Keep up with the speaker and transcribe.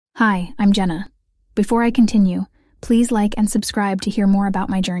Hi, I'm Jenna. Before I continue, please like and subscribe to hear more about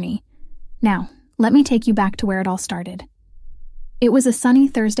my journey. Now, let me take you back to where it all started. It was a sunny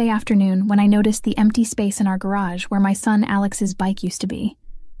Thursday afternoon when I noticed the empty space in our garage where my son Alex's bike used to be.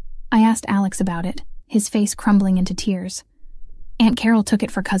 I asked Alex about it, his face crumbling into tears. Aunt Carol took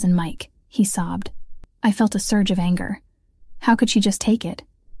it for Cousin Mike, he sobbed. I felt a surge of anger. How could she just take it?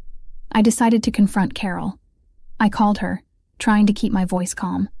 I decided to confront Carol. I called her, trying to keep my voice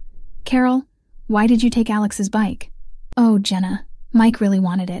calm. Carol, why did you take Alex's bike? Oh, Jenna, Mike really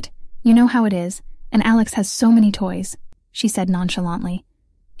wanted it. You know how it is, and Alex has so many toys, she said nonchalantly.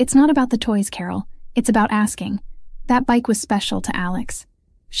 It's not about the toys, Carol. It's about asking. That bike was special to Alex.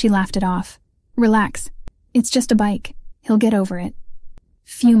 She laughed it off. Relax. It's just a bike. He'll get over it.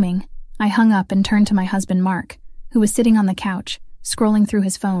 Fuming, I hung up and turned to my husband Mark, who was sitting on the couch, scrolling through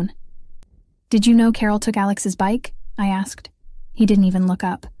his phone. Did you know Carol took Alex's bike? I asked. He didn't even look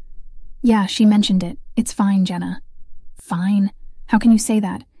up. Yeah, she mentioned it. It's fine, Jenna. Fine? How can you say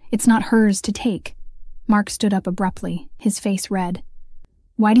that? It's not hers to take. Mark stood up abruptly, his face red.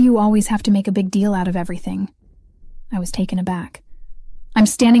 Why do you always have to make a big deal out of everything? I was taken aback. I'm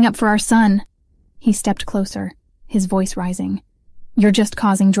standing up for our son. He stepped closer, his voice rising. You're just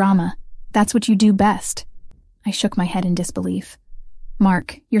causing drama. That's what you do best. I shook my head in disbelief.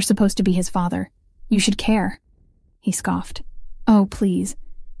 Mark, you're supposed to be his father. You should care. He scoffed. Oh, please.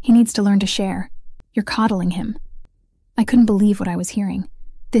 He needs to learn to share. You're coddling him. I couldn't believe what I was hearing.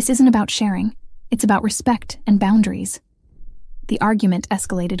 This isn't about sharing. It's about respect and boundaries. The argument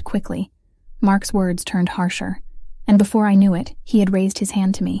escalated quickly. Mark's words turned harsher, and before I knew it, he had raised his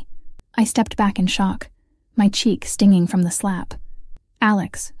hand to me. I stepped back in shock, my cheek stinging from the slap.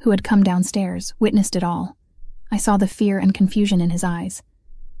 Alex, who had come downstairs, witnessed it all. I saw the fear and confusion in his eyes.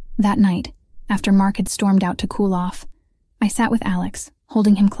 That night, after Mark had stormed out to cool off, I sat with Alex,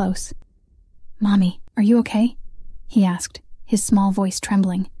 holding him close. Mommy, are you okay? He asked, his small voice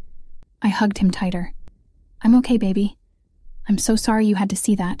trembling. I hugged him tighter. I'm okay, baby. I'm so sorry you had to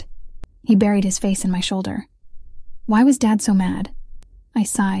see that. He buried his face in my shoulder. Why was Dad so mad? I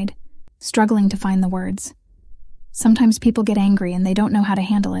sighed, struggling to find the words. Sometimes people get angry and they don't know how to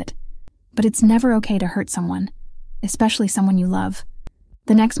handle it. But it's never okay to hurt someone, especially someone you love.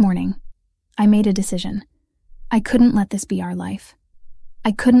 The next morning, I made a decision. I couldn't let this be our life.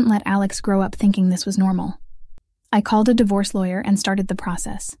 I couldn't let Alex grow up thinking this was normal. I called a divorce lawyer and started the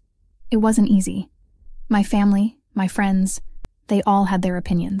process. It wasn't easy. My family, my friends, they all had their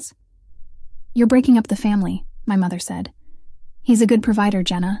opinions. You're breaking up the family, my mother said. He's a good provider,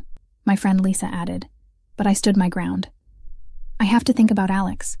 Jenna, my friend Lisa added, but I stood my ground. I have to think about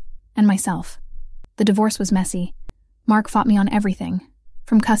Alex and myself. The divorce was messy. Mark fought me on everything,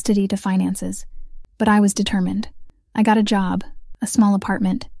 from custody to finances, but I was determined. I got a job, a small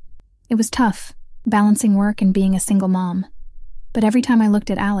apartment. It was tough, balancing work and being a single mom. But every time I looked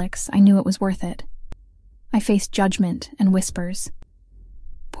at Alex, I knew it was worth it. I faced judgment and whispers.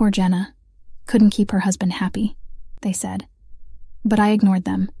 Poor Jenna. Couldn't keep her husband happy, they said. But I ignored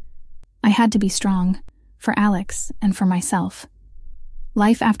them. I had to be strong, for Alex and for myself.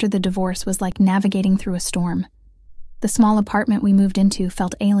 Life after the divorce was like navigating through a storm. The small apartment we moved into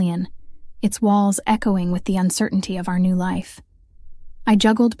felt alien, its walls echoing with the uncertainty of our new life. I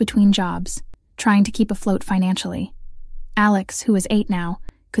juggled between jobs, trying to keep afloat financially. Alex, who was 8 now,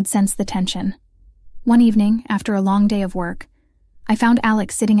 could sense the tension. One evening, after a long day of work, I found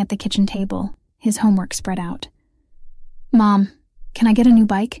Alex sitting at the kitchen table, his homework spread out. Mom, can I get a new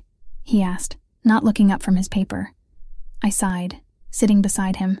bike? He asked, not looking up from his paper. I sighed, sitting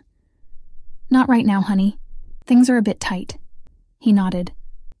beside him. Not right now, honey. Things are a bit tight. He nodded,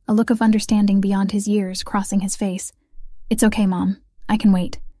 a look of understanding beyond his years crossing his face. It's okay, Mom. I can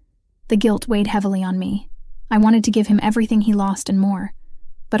wait. The guilt weighed heavily on me. I wanted to give him everything he lost and more,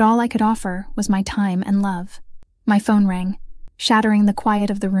 but all I could offer was my time and love. My phone rang, shattering the quiet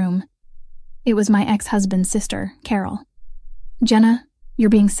of the room. It was my ex-husband's sister, Carol. Jenna, you're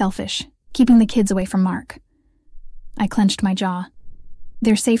being selfish, keeping the kids away from Mark. I clenched my jaw.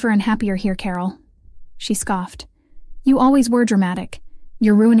 They're safer and happier here, Carol. She scoffed. You always were dramatic.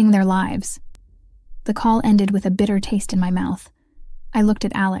 You're ruining their lives. The call ended with a bitter taste in my mouth. I looked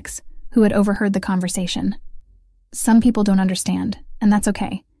at Alex, who had overheard the conversation. Some people don't understand, and that's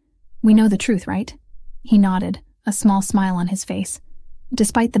okay. We know the truth, right? He nodded, a small smile on his face.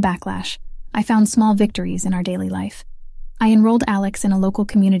 Despite the backlash, I found small victories in our daily life. I enrolled Alex in a local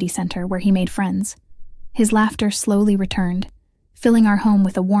community center where he made friends. His laughter slowly returned, filling our home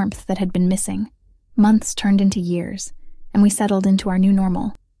with a warmth that had been missing. Months turned into years, and we settled into our new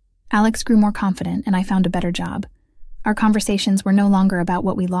normal. Alex grew more confident, and I found a better job. Our conversations were no longer about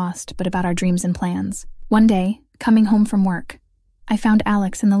what we lost, but about our dreams and plans. One day, coming home from work, I found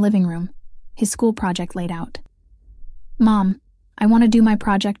Alex in the living room, his school project laid out. "Mom, I want to do my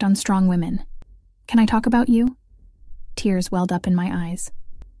project on strong women. Can I talk about you?" Tears welled up in my eyes.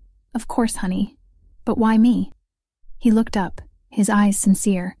 "Of course, honey. But why me?" He looked up, his eyes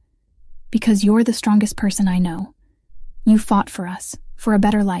sincere. "Because you're the strongest person I know. You fought for us, for a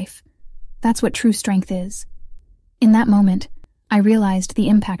better life. That's what true strength is." In that moment, I realized the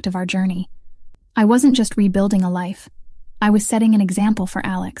impact of our journey. I wasn't just rebuilding a life. I was setting an example for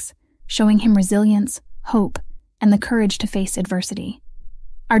Alex, showing him resilience, hope, and the courage to face adversity.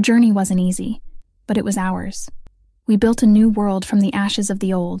 Our journey wasn't easy, but it was ours. We built a new world from the ashes of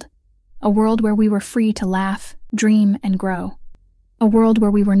the old, a world where we were free to laugh, dream, and grow. A world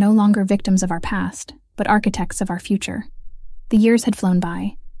where we were no longer victims of our past, but architects of our future. The years had flown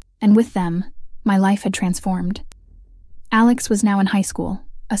by, and with them, my life had transformed. Alex was now in high school,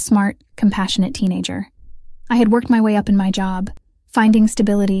 a smart, compassionate teenager. I had worked my way up in my job, finding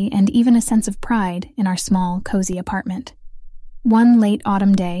stability and even a sense of pride in our small, cozy apartment. One late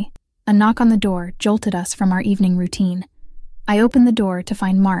autumn day, a knock on the door jolted us from our evening routine. I opened the door to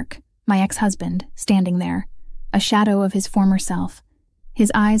find Mark, my ex-husband, standing there, a shadow of his former self.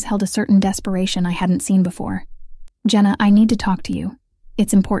 His eyes held a certain desperation I hadn't seen before. "Jenna, I need to talk to you.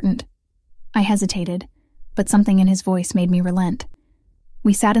 It's important." I hesitated, but something in his voice made me relent.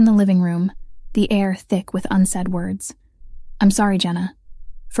 We sat in the living room, the air thick with unsaid words. "I'm sorry, Jenna.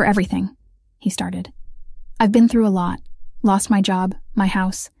 For everything," he started. "I've been through a lot. Lost my job, my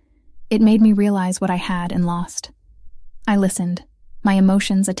house. It made me realize what I had and lost." I listened, my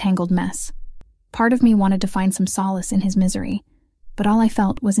emotions a tangled mess. Part of me wanted to find some solace in his misery, but all I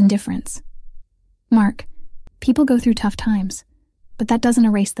felt was indifference. "Mark, people go through tough times, but that doesn't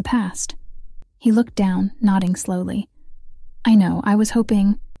erase the past." He looked down, nodding slowly. "I know, I was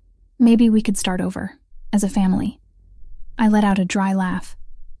hoping maybe we could start over, as a family." I let out a dry laugh.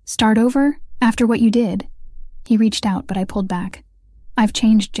 "Start over? After what you did?" He reached out, but I pulled back. "I've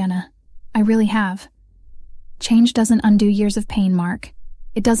changed, Jenna. I really have." "Change doesn't undo years of pain, Mark.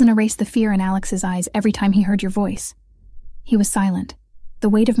 It doesn't erase the fear in Alex's eyes every time he heard your voice." He was silent, the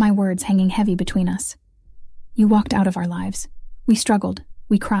weight of my words hanging heavy between us. "You walked out of our lives. We struggled,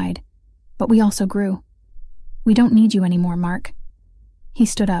 we cried, but we also grew. We don't need you anymore, Mark." He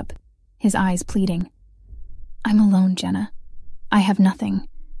stood up, his eyes pleading. "I'm alone, Jenna. I have nothing.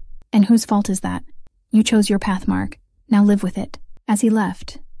 And whose fault is that? You chose your path, Mark. Now live with it." As he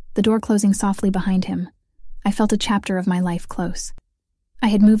left, the door closing softly behind him, I felt a chapter of my life close. I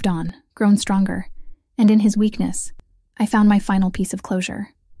had moved on, grown stronger, and in his weakness, I found my final piece of closure.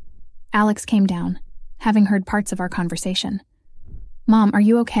 Alex came down, having heard parts of our conversation. "Mom, are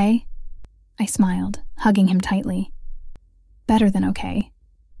you okay?" I smiled, hugging him tightly. "Better than okay.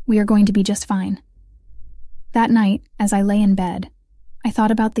 We are going to be just fine." That night, as I lay in bed, I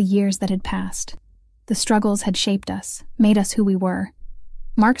thought about the years that had passed. The struggles had shaped us, made us who we were.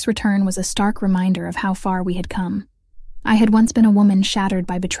 Mark's return was a stark reminder of how far we had come. I had once been a woman shattered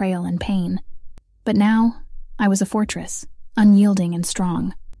by betrayal and pain, but now I was a fortress, unyielding and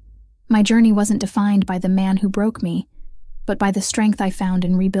strong. My journey wasn't defined by the man who broke me, but by the strength I found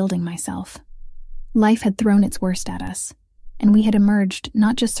in rebuilding myself. Life had thrown its worst at us, and we had emerged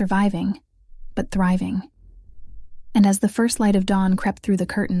not just surviving, but thriving. And as the first light of dawn crept through the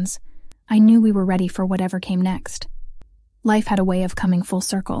curtains, I knew we were ready for whatever came next. Life had a way of coming full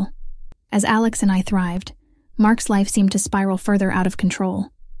circle. As Alex and I thrived, Mark's life seemed to spiral further out of control.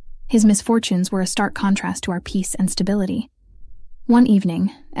 His misfortunes were a stark contrast to our peace and stability. One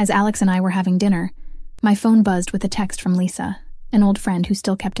evening, as Alex and I were having dinner, my phone buzzed with a text from Lisa, an old friend who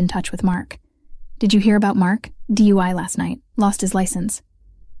still kept in touch with Mark. "Did you hear about Mark? DUI last night. Lost his license."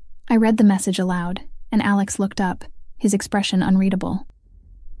 I read the message aloud, and Alex looked up, his expression unreadable.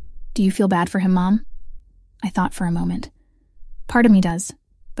 "Do you feel bad for him, Mom?" I thought for a moment. "Part of me does,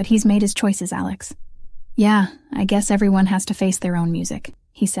 but he's made his choices, Alex." "Yeah, I guess everyone has to face their own music,"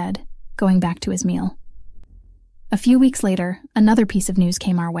 he said, going back to his meal. A few weeks later, another piece of news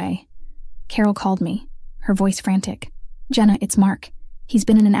came our way. Carol called me, her voice frantic. "Jenna, it's Mark. He's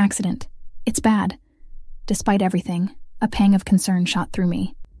been in an accident. It's bad." Despite everything, a pang of concern shot through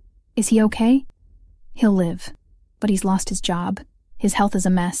me. "Is he okay?" "He'll live, but he's lost his job. His health is a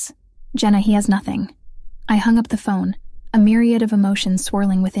mess. Jenna, he has nothing." I hung up the phone, a myriad of emotions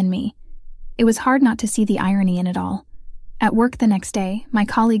swirling within me. It was hard not to see the irony in it all. At work the next day, my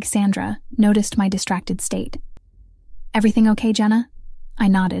colleague Sandra noticed my distracted state. "Everything okay, Jenna?" I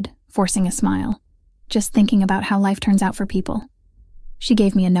nodded, forcing a smile. "Just thinking about how life turns out for people." She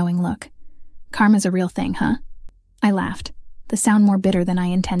gave me a knowing look. "Karma's a real thing, huh?" I laughed, the sound more bitter than I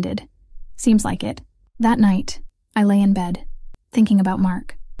intended. Seems like it. That night, I lay in bed, thinking about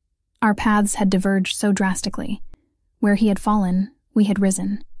Mark. Our paths had diverged so drastically. Where he had fallen, we had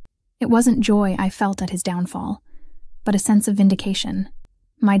risen. It wasn't joy I felt at his downfall, but a sense of vindication.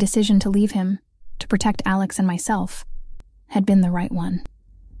 My decision to leave him, to protect Alex and myself, had been the right one.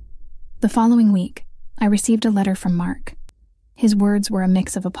 The following week, I received a letter from Mark. His words were a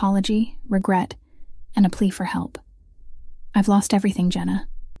mix of apology, regret, and a plea for help. "I've lost everything, Jenna.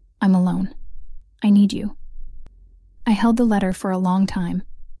 I'm alone. I need you." I held the letter for a long time,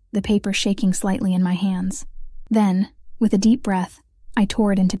 the paper shaking slightly in my hands. Then, with a deep breath, I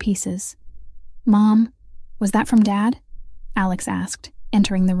tore it into pieces. "Mom, was that from Dad?" Alex asked,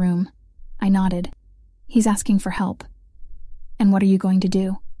 entering the room. I nodded. "He's asking for help." "And what are you going to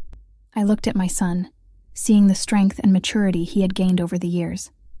do?" I looked at my son, seeing the strength and maturity he had gained over the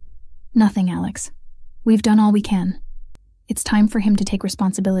years. "Nothing, Alex. We've done all we can. It's time for him to take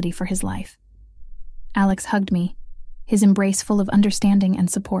responsibility for his life." Alex hugged me, his embrace full of understanding and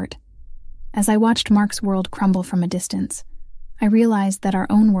support. As I watched Mark's world crumble from a distance, I realized that our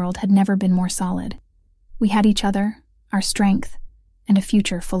own world had never been more solid. We had each other, our strength, and a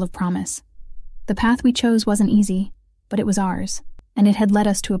future full of promise. The path we chose wasn't easy, but it was ours, and it had led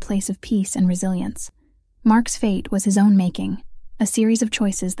us to a place of peace and resilience. Mark's fate was his own making, a series of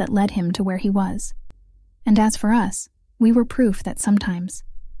choices that led him to where he was. And as for us, we were proof that sometimes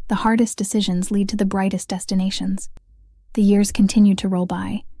the hardest decisions lead to the brightest destinations. The years continued to roll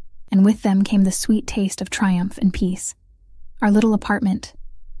by, and with them came the sweet taste of triumph and peace. Our little apartment,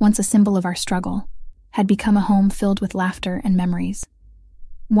 once a symbol of our struggle, had become a home filled with laughter and memories.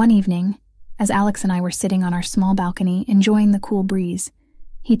 One evening, as Alex and I were sitting on our small balcony enjoying the cool breeze,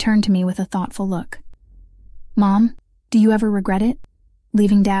 he turned to me with a thoughtful look. "Mom, do you ever regret it?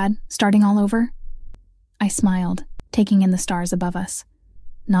 Leaving Dad, starting all over?" I smiled, taking in the stars above us.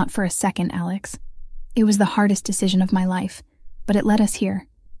 "Not for a second, Alex. It was the hardest decision of my life, but it led us here."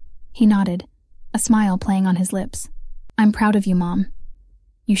 He nodded, a smile playing on his lips. "I'm proud of you, Mom.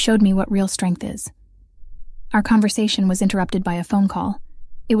 You showed me what real strength is." Our conversation was interrupted by a phone call.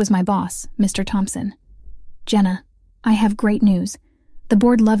 It was my boss, Mr. Thompson. "Jenna, I have great news. The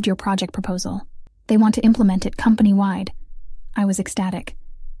board loved your project proposal. They want to implement it company-wide." I was ecstatic.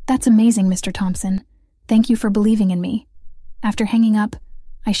 "That's amazing, Mr. Thompson. Thank you for believing in me." After hanging up,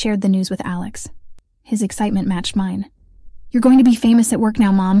 I shared the news with Alex. His excitement matched mine. "You're going to be famous at work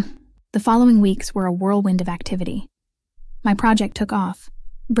now, Mom." The following weeks were a whirlwind of activity. My project took off,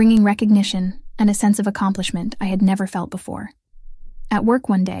 bringing recognition and a sense of accomplishment I had never felt before. At work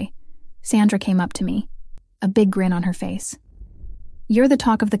one day, Sandra came up to me, a big grin on her face. "You're the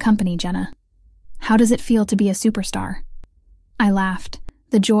talk of the company, Jenna. How does it feel to be a superstar?" I laughed,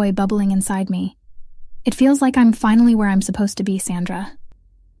 the joy bubbling inside me. "It feels like I'm finally where I'm supposed to be, Sandra."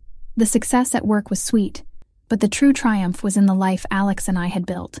 The success at work was sweet, but the true triumph was in the life Alex and I had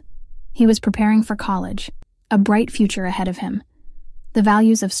built. He was preparing for college, a bright future ahead of him. The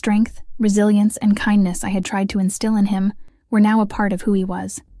values of strength, resilience, and kindness I had tried to instill in him were now a part of who he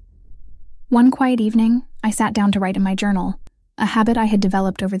was. One quiet evening, I sat down to write in my journal, a habit I had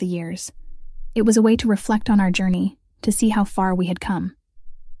developed over the years. It was a way to reflect on our journey, to see how far we had come.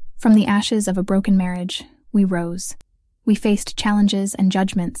 From the ashes of a broken marriage, we rose. We faced challenges and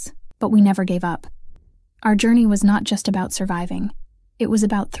judgments, but we never gave up. Our journey was not just about surviving. It was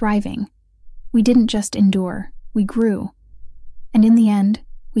about thriving. We didn't just endure, we grew. And in the end,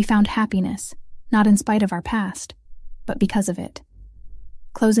 we found happiness, not in spite of our past, but because of it.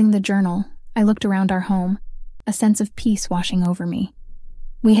 Closing the journal, I looked around our home, a sense of peace washing over me.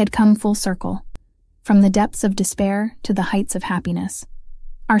 We had come full circle, from the depths of despair to the heights of happiness.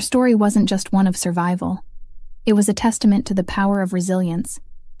 Our story wasn't just one of survival. It was a testament to the power of resilience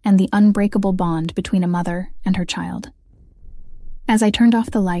and the unbreakable bond between a mother and her child. As I turned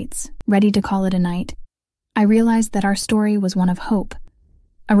off the lights, ready to call it a night, I realized that our story was one of hope,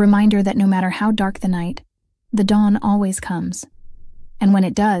 a reminder that no matter how dark the night, the dawn always comes. And when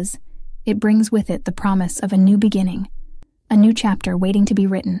it does, it brings with it the promise of a new beginning, a new chapter waiting to be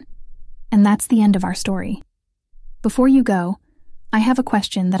written. And that's the end of our story. Before you go, I have a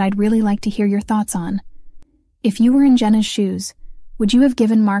question that I'd really like to hear your thoughts on. If you were in Jenna's shoes, would you have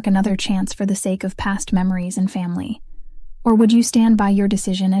given Mark another chance for the sake of past memories and family? Or would you stand by your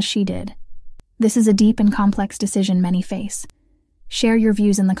decision as she did? This is a deep and complex decision many face. Share your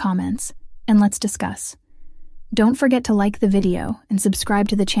views in the comments, and let's discuss. Don't forget to like the video and subscribe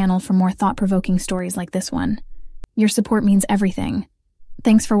to the channel for more thought-provoking stories like this one. Your support means everything.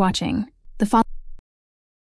 Thanks for watching.